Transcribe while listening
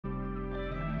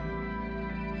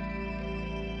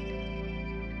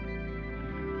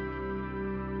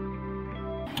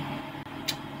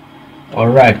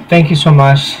Alright, thank you so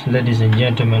much, ladies and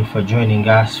gentlemen, for joining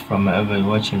us from wherever you're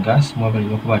watching us.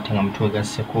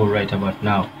 Mpuuga right about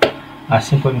now.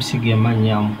 Simple msigi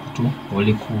manya mkutu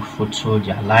oliku Foot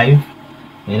Soldier live.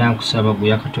 Nina kusaba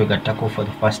guyaka tuwega tako for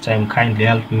the first time. Kindly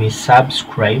help me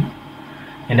subscribe.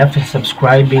 And after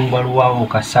subscribing, waluwa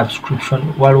uka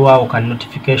subscription, waluwa uka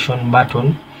notification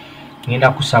button. Ngenda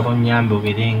kusaba nyambe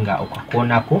uberenga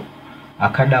ukakonako.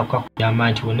 Akada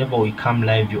ukakuyama nti whenever we come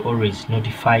live you always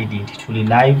notified nti tuli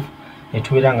live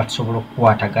netubeera nga tusobola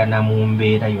okukwatagana mu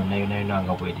mbeera yonna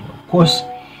nga bweri. Of course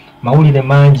mawulire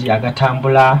mangi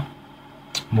agatambula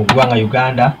mu ggwanga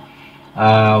Uganda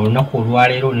olunaku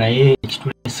olwaleero, naye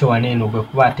ekitulese wano eno kwe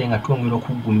kuba ate nga twongera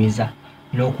okuggumiza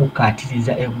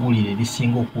n'okukkaatiriza eggulire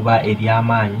lisinga okuba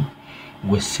ery'amaanyi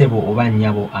gwe ssebo oba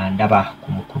nnyabo andaba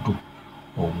ku mukutu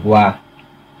ogwa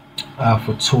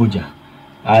Foot Soldier.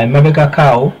 Mabega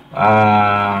Kao,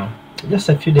 just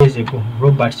a few days ago,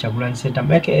 Robert Chagulan said,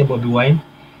 aka Bobby Wine,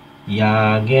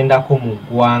 yagenda ko mu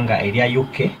ggwanga erya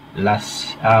UK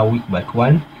last week but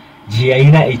one,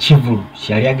 Giaina Echivulu,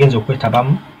 kyali agenza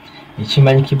okwetabamu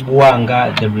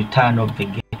ekimanyikibwanga the return of the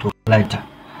ghetto lighter.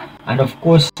 And of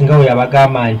course, nga we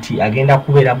yabagamba nti agenda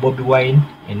kubeera Bobby Wine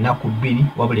ennaku bbiri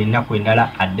wabula ennaku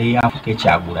endala adde yafuka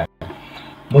Kyagulanyi.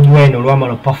 Bobby Wine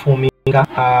olwamala performinga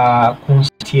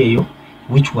concert eyo,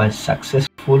 which was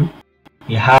successful.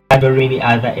 He had very many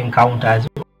other encounters,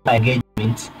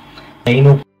 engagements.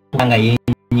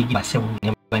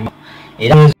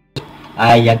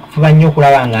 Yakuba nnyo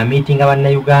okulaba nga meetinga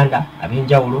bannayuganda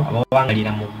ab'enjawulo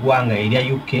abawangalira mu ggwanga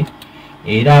erya UK,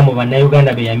 era mu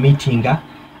bannayuganda be yameetinga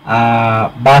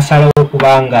baasalawo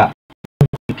okubanga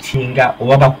meetinga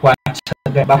oba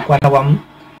bakwata wamu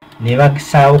ne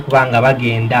basalawo okubanga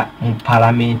bagenda mu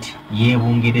Parliament y'e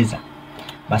Bungereza.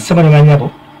 Basaba ne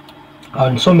banyabo,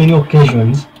 on so many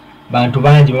occasions bantu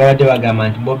bangi babadde bagamba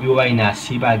nti Bobby Wine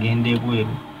asiiba agenda ebweru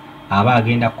aba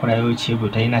agenda kukolayo kyebwe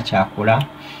talina kyakola.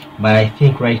 But I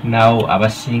think right now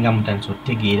abasinga mutandise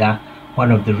okutegeera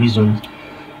one of the reasons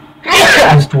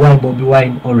as to why Bobby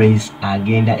Wine always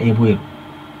agenda ebweru.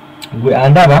 Gwe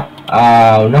andaba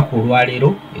olunaku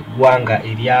olwaleero eggwanga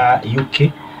erya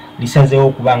UK lisazeewo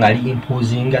okuba nga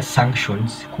li-imposinga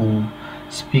sanctions ku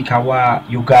speaker wa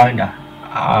Uganda,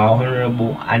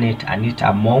 Honorable Anita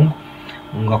Among,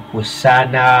 nga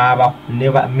kusana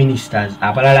neba ministers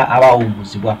abalala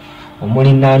abawumbuzibwa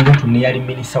omuli Nandutu ne yali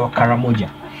minister wa Karamoja.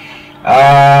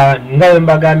 Nga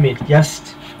mbagambye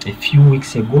just a few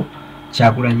weeks ago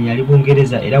Kyagulanyi yali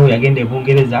Bungereza, era we yagenda e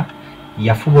Bungereza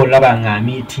yafuba olaba nga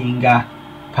meetinga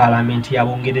Parliament ya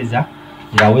Bungereza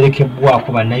nga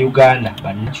werekebwako bannayuganda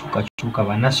bannakyukakyuka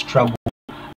bannastruggle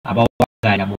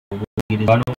abawagalira mu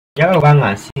Bungereza. Njagala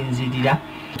obanga nsinzirira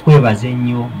kwebaza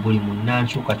ennyo buli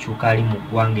munnankyukakyuka ali mu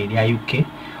ggwanga erya UK.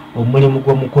 Omulimu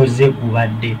gw'omukoze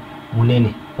gubadde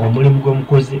munene, omulimu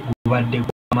gw'omukoze gubadde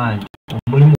gw'amaanyi,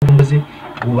 omulimu gw'omukoze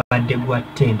gubadde gwa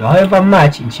ttendo. However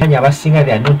much nkimanyi abasinga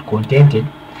they are not contented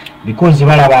because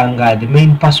balabanga the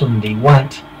main person they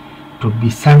want to be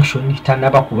sanctioned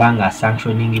tanaba kubanga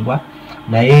sanctioningibwa.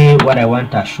 Naye what I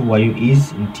want to assure you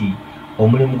is nti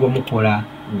omulimu gw'omukola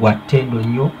gwa ttendo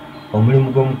nnyo,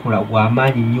 omulimu gw'omukola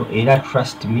gw'amaanyi nnyo, era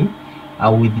trust me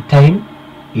with the time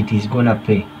it is gonna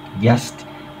pay. Just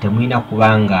temwina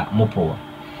kubanga mupowa.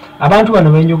 Abantu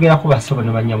bano benjogerako basebo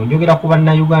ne banyabo, njogera ku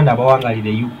bannayuganda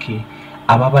abawangalire UK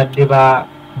ababadde ba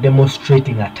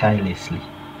demonstrating tirelessly,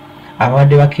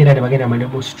 ababadde bakeera ne bagenda mu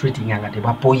demonstrating nga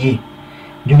tebapoye.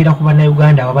 Njogera ku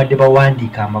bannayuganda ababadde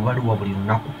bawandiika amabaluwa buli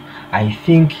lunaku. I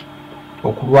think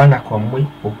okulwana kwammwe,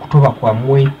 okutoba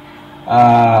kwammwe,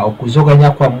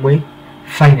 okuzoganya kwammwe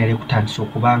finally kutandise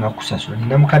okubanga kusasula.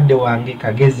 Nina mukadde wange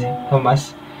Kagezi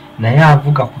Thomas naye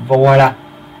avuga kuva wala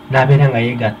n'abeera nga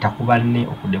yeegatta ku banne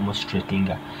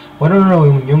okudemonstratinga. Wanono we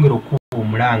munyongera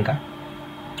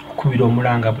okubira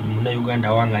omulanga buli munnayuganda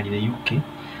awangalire UK.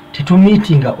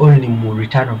 Tetumeetinga only mu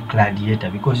return of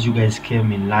Gladiator because you guys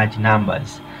came in large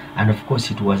numbers and of course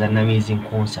it was an amazing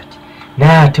concert.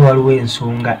 Naye ate waliwo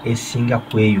ensonga esinga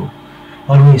kweyo,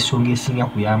 waliwo ensonga esinga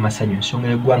ku y'amasanyu, ensonga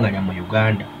y'eggwanga lya mu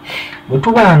Uganda. Bwe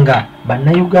tubanga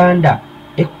bannayuganda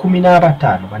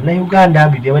 15 bannayuganda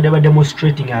abiri abadde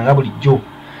bademonstrating nga bulijjo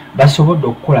basobodde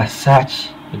okukola such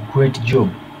a great job.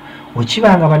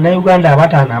 Okibanga bannayuganda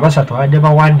 5 abasatu abadde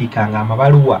bawandiikanga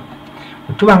amabaluwa,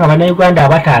 bwe tubanga bannayuganda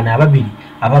 5 ababiri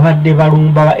ababadde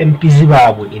balumba ba MPs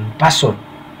baabwe in person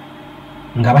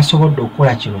nga basobodde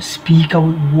okukola kino, speaker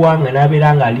w'eggwanga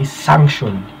n'abeera nga ali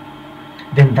sanctioned,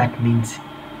 then that means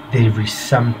there is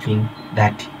something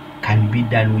that can be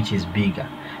done which is bigger.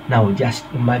 Now just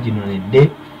imagine on a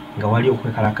day nga wali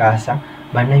okwekalakaasa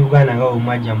bannayuganda nga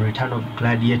omwajja mu return of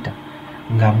Gladiator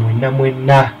nga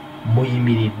mwenna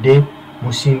muyimiridde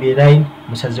musimbye line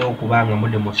musazeewo okubanga mu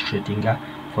demonstrating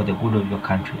for the good of your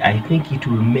country. I think it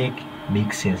will make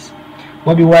big sense.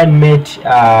 Bobi Wine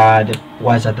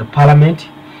was at the parliament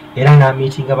era na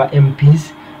meeting about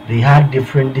MPs. They had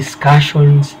different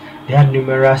discussions, they had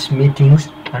numerous meetings,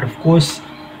 and of course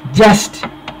just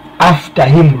after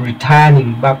him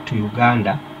returning back to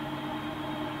Uganda,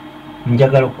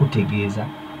 njagala okutegeeza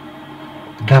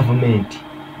government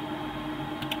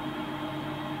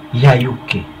ya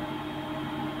UK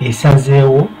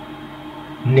esazeewo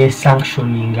ne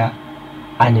sanctioninga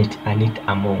Annette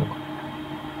Among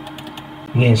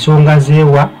ng'ensonga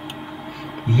zeewa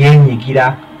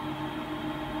yenyigira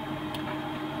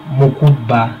mu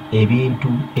kubba ebintu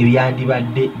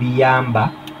ebyandibadde biyamba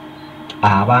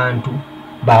abantu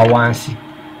bawansi,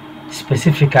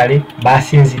 specifically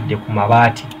basinzidde ku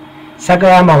mabaati.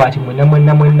 Sagala amabaati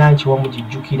mwenna nkiwa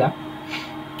mugijjukira,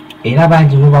 era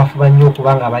bangi nyo bafuba nnyo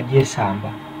okubanga bagyesamba.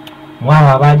 Mwabo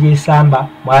abagyesamba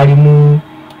mwalimu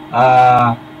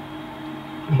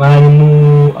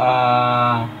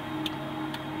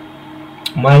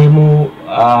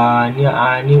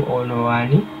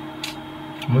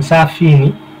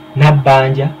Musafini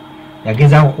Nabbanja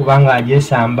yagezaako kubanga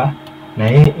agyesamba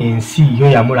naye ensi yo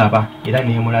yamulaba era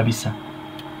neyemulabisa.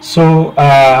 So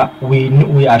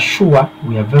we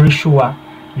are very sure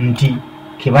nti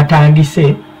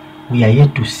kebatandise, we are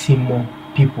yet to see more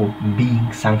people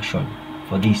being sanctioned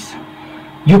for this.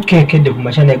 UK kedde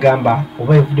kumacha negamba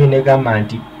oba evideo negamba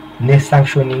nti ne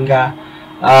sanctioninga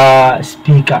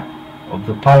speaker of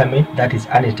the parliament, that is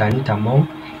Annette Among,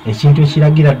 ekintu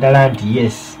ekiragira ddala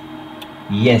nti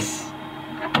yes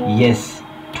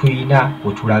tuyina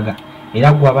otulaga.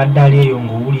 Era gwabadde ali eyo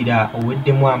ng'owulira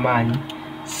oweddemu amaanyi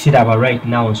siraba right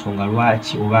now nsonga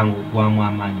lwaki obanga ogwamu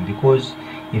amaanyi, because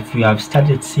if we have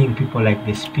started seeing people like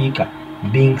the speaker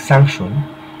being sanctioned,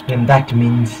 then that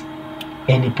means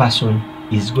any person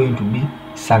is going to be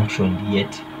sanctioned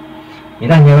yet.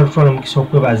 Era njagala tutwala omukisa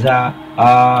okwebaza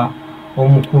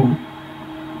omukulu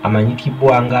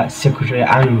amanyikibwa nga Secretary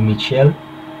Andrew Mitchell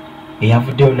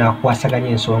eyavuddeyo n'akwasaganya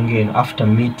ensonga eno after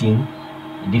meeting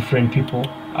different people,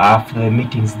 after the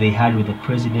meetings they had with the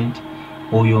president.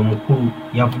 Oyo omukulu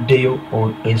yavuddeyo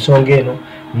ensonga eno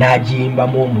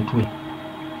n'agiyimbamu omutwe.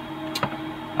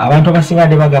 Abantu abasinga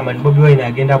ne bagamba nti Bobi Wine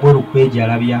agenda bweru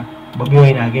kwejalabya, Bobi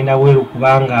Wine agenda bweru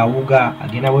kubanga awuga,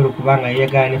 agenda bweru kubanga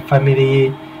yeeyagala ne family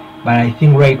ye. But I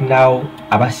think right now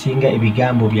abasinga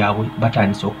ebigambo byabwe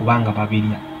batandise okubanga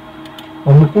babirya.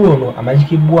 Omukulu ono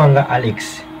amanyikibwa nga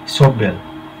Alex Sobel,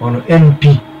 ono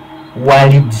MP wa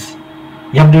Leeds,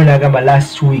 yavuddeyo n'agamba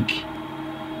last week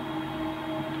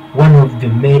one of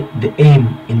the aim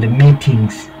in the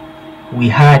meetings we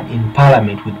had in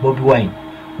parliament with Bobi Wine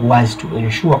was to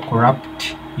ensure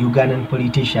corrupt Ugandan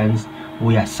politicians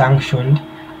were sanctioned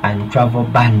and travel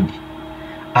banned.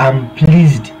 I'm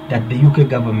pleased that the UK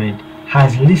government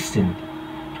has listened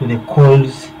to the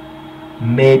calls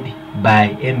made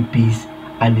by MPs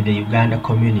and the Uganda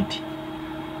community.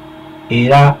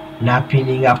 Era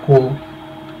napiningako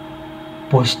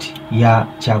post ya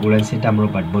Kyagulanyi Ssentamu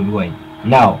Robert Bobi Wine.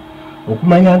 Now,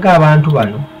 okumanya nga abantu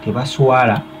bano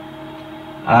tebaswala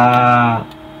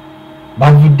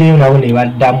bavuddeyo nabo ne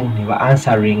baddamu ne ba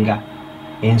answeringa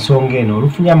ensonga eno.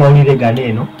 Olufunya amawulire gano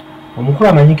eno, omukulu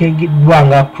amanyikiddwa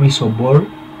nga Chris Obol,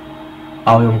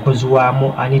 awo omukozi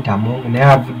waamu Annette Among, naye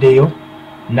avuddeyo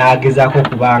n'agezaako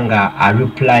kubanga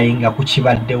replyinga ku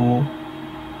kibaddewo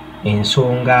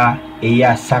ensonga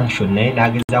eya sanction, naye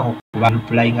n'agezaako kuba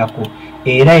replyingako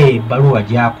era ebbaluwa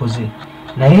gy'akoze.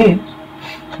 Naye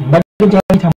mbadde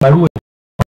gyayita mu baluwa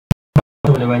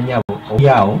ne bannyabo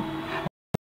oyawo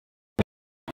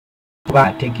kuba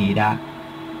ategeera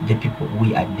the people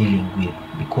we are dealing with,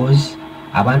 because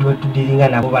abantu betudiringa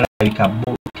nabo balabika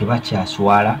bo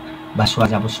tebakyaswala,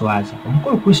 baswaza buswaza.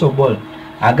 Omukulu Chris Obol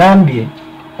agambye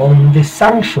on the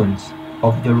sanctions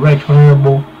of the Right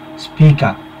Honourable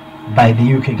Speaker by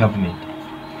the UK government.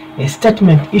 A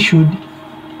statement issued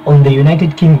on the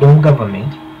United Kingdom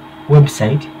government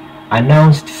website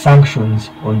announced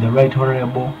sanctions on the Right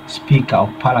Honourable Speaker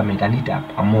of Parliament Annette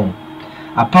Among,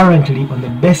 apparently on the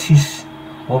basis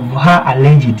of her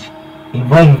alleged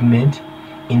involvement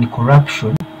in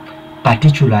corruption,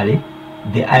 particularly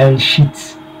the iron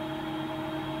sheets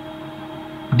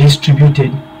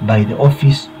distributed by the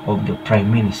office of the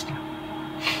Prime Minister.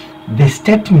 The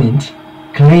statement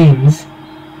claims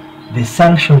the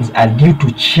sanctions are due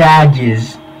to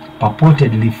charges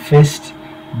purportedly faced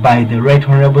by the Right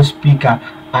Honourable Speaker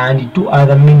and two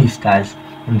other ministers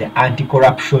in the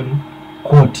anti-corruption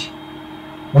court,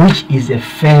 which is a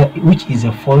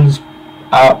false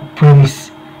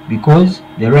premise, because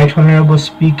the Right Honorable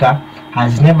Speaker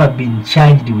has never been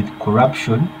charged with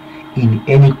corruption in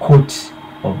any courts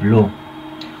of law.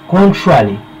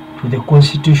 Contrary to the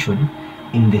Constitution,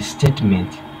 in the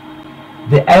statement,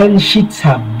 the iron sheets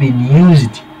have been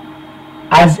used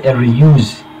as a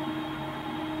reuse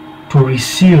to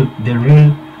reseal the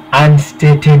real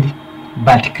unstated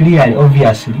but clearly,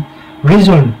 obviously,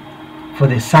 reason for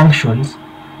the sanctions,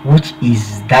 which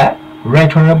is the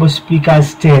Right Honorable Speaker's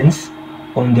stance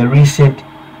on the recent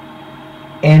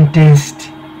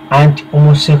enhanced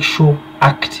Anti-Homosexual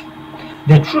Act.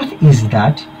 The truth is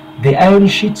that the iron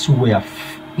sheets were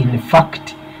in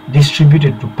fact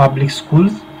distributed to public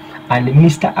schools, and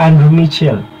Mr. Andrew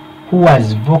Mitchell, who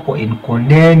was vocal in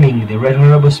condemning the Right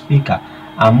Honorable Speaker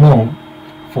among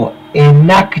for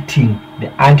enacting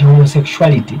the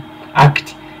Anti-Homosexuality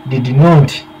Act, did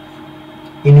not,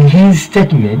 in his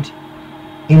statement,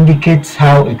 indicates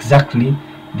how exactly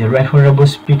the Right Honorable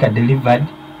Speaker delivered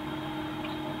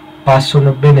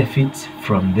personal benefits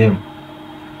from them.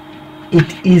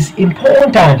 It is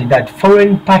important that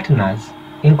foreign partners,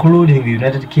 including the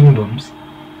United Kingdoms,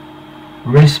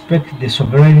 respect the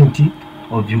sovereignty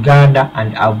of Uganda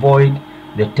and avoid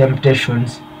the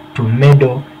temptations to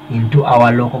meddle into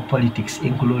our local politics,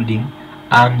 including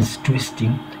arms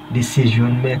twisting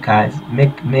decision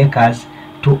makers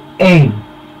to aim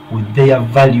with their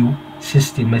value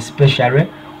system, especially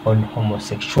on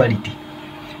homosexuality.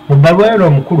 Mubalwero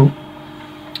omukulu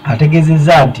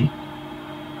ategezezza nti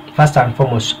first and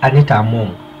foremost Anita Among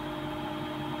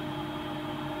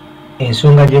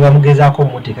ensonga gye bamugezaako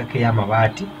muteekako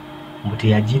ey'amabaati mbu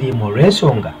teyagirimu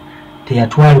olw'ensonga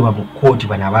teyatwalibwa mu kkooti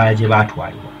bano abalala gye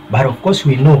baatwalibwa. But of course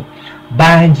we know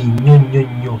bangi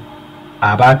nnyo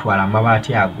abaatwala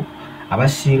amabaati ago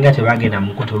abasinga tebagenda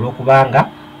mu kkooti olw'okubanga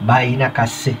bayina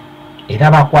kase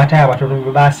era bakwatayo abatono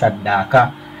bwe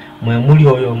baasaddaaka. Mwe muli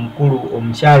oyo omukulu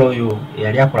omukyalo oyo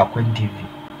yali akola ku NTV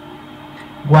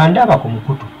gwandaba ku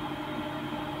mukutu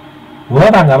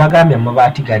webanga bagambye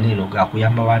amabaati gano eno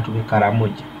gakuyamba abantu b'e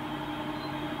Karamoja,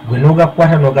 gwe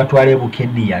n'ogakwata n'ogatwala e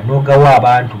Bukedya n'ogawa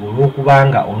abantu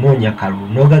olw'okubanga onoonya kalulu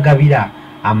n'ogagabira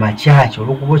amakyaki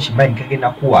olw'okuba okimanyi kagenda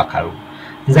kuwa kalulu.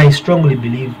 Nze I strongly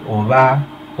believe oba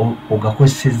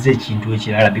ogakozesezza ekintu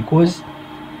ekirala, because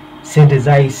sente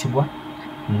zaayisibwa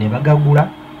ne bagagula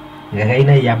nga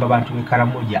galina yamba abantu b'e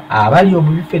Karamoja abali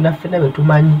obubi ffenna be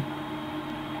tumanyi.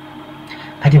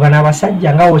 Kati bano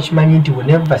abasajja nga okimanyi nti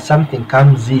whenever something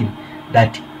comes in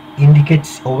that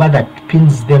indicates over that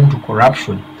pins them to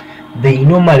corruption, they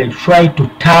normally try to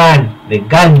turn the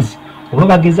guns oba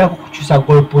bagezaako kukyusa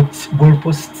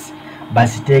goalposts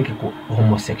baziteeke ku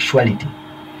homosexuality.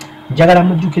 Njagala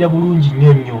mujjukire bulungi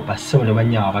nnyo bassebo ne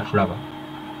bannyaabo abatulaba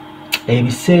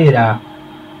ebiseera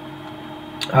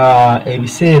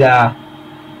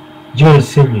Joel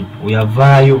Senyonyi we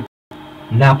yavaayo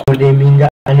n'akodeminga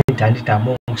Anita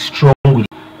Among strongly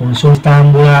ku nsonga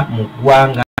zitambula mu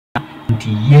ggwanga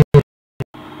nti ye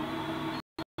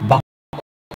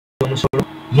omusolo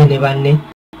ye ne banne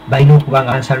balina okuba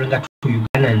nga answering to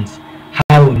Ugandans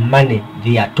how money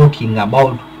they are talking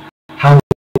about, how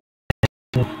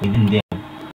within them.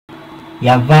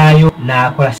 Yavaayo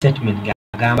n'akola statement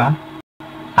ng'agamba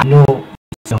I know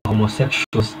the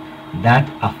homosexuals that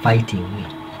are fighting me.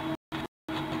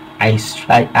 I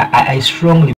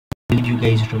strongly believe you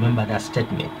guys remember that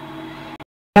statement.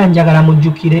 Njagala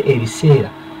mujjukire ebiseera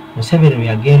Museveni we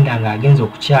yagenda ng'agenza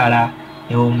okukyala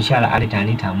omukyala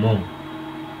Anita Among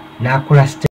n'akola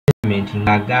statement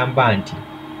ng'agamba nti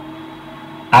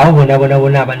abo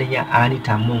bonna abanenya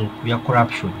Anita Among ku bya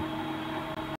corruption,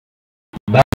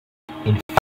 but in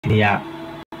fact they are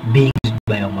being used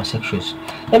by homosexuals.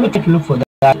 Let me try to look for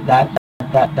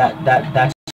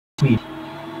that tweet.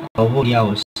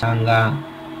 Obuulyawo osanga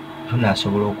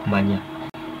tunasobola okumanya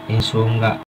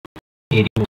ensonga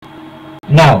eriwo.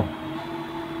 Now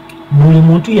buli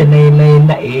muntu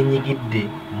yenna eyenyigidde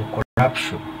mu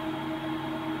corruption,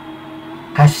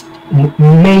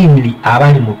 mainly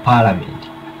abali mu parliament.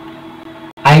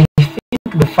 I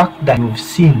think the fact that you've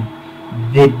seen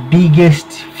the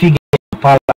biggest figure in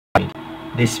parliament,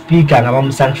 the speaker nga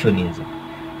bamusanctioninze,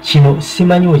 kino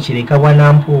simanyi okireka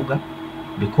bwana Mpuuga,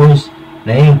 because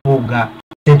naye Mpuuga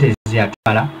sente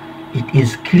zeyatwala, it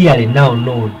is clearly now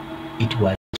known it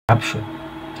was corruption,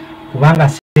 kubanga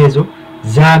sente ezo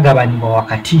zaagabanyibwa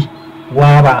wakati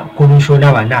w'aba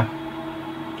komishona bana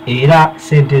era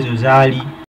sente ezo zaali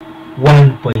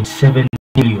 1.7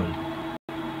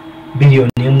 billion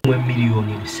emwe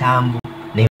miliyoni 7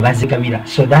 ne bazigabira.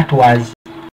 So that was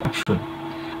corruption,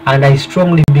 and I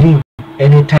strongly believe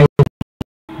anytime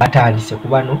batandise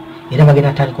kubano era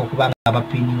bagenda tandika okubanga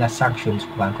abapininga sanctions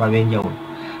ku bantu abenjawulo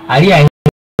ali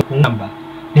ayinza kungamba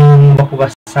nenyumba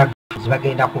kuba sanctions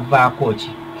bagenda kuvaako ki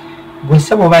gwe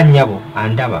ssebo bannyabo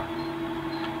andaba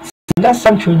singa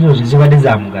sanctions ezo zibadde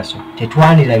za mugaso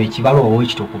tetwanira bekibalo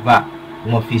owekito kuva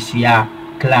mu ofiisi ya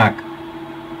Clark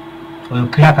oyo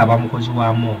Clark aba mukozi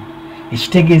waamu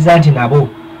ekitegeeza nti nabo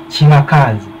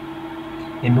kibakanze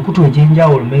emikutu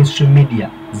egy'enjawulo mainstream media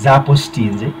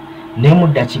zapositinze naye mu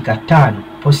ddakiika 5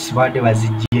 posti badde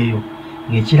bazijjeeyo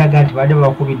ng'ekiraga nti badde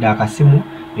bakubidde akasimu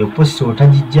eyo posti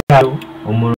otagijjaayo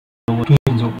omulongo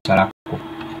tuyinza okusalako.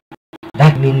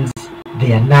 That means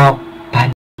they are now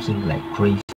panicking like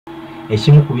crazy.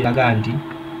 Ekimu ku biraga nti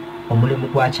omulimu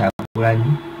gwa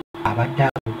Kyagulanyi abadde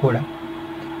agukola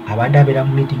abadde abeera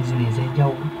mu meetings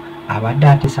ez'enjawulo abadde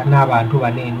ateesa n'abantu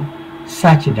baneeno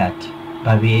such that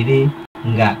babeere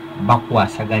nga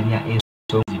bakwasaganya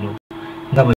ensonga zino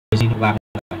nga bwe zirina okuba nga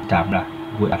batambula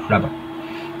gwe atulaba.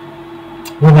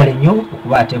 Mwebale nnyo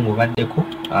okuba ate ng'obaddeko.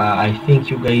 I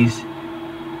think you guys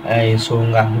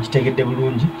ensonga mukitegedde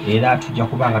bulungi era tujja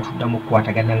kuba nga tuddamu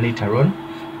okukwatagana later on.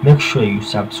 Make sure you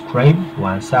subscribe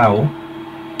once awo.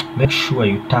 Make sure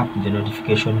you tap the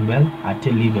notification bell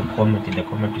ate leave a comment in the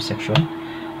comment section.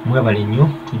 Mwebale nnyo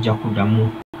tujja kuddamu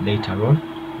later on.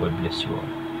 God bless you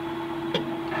all.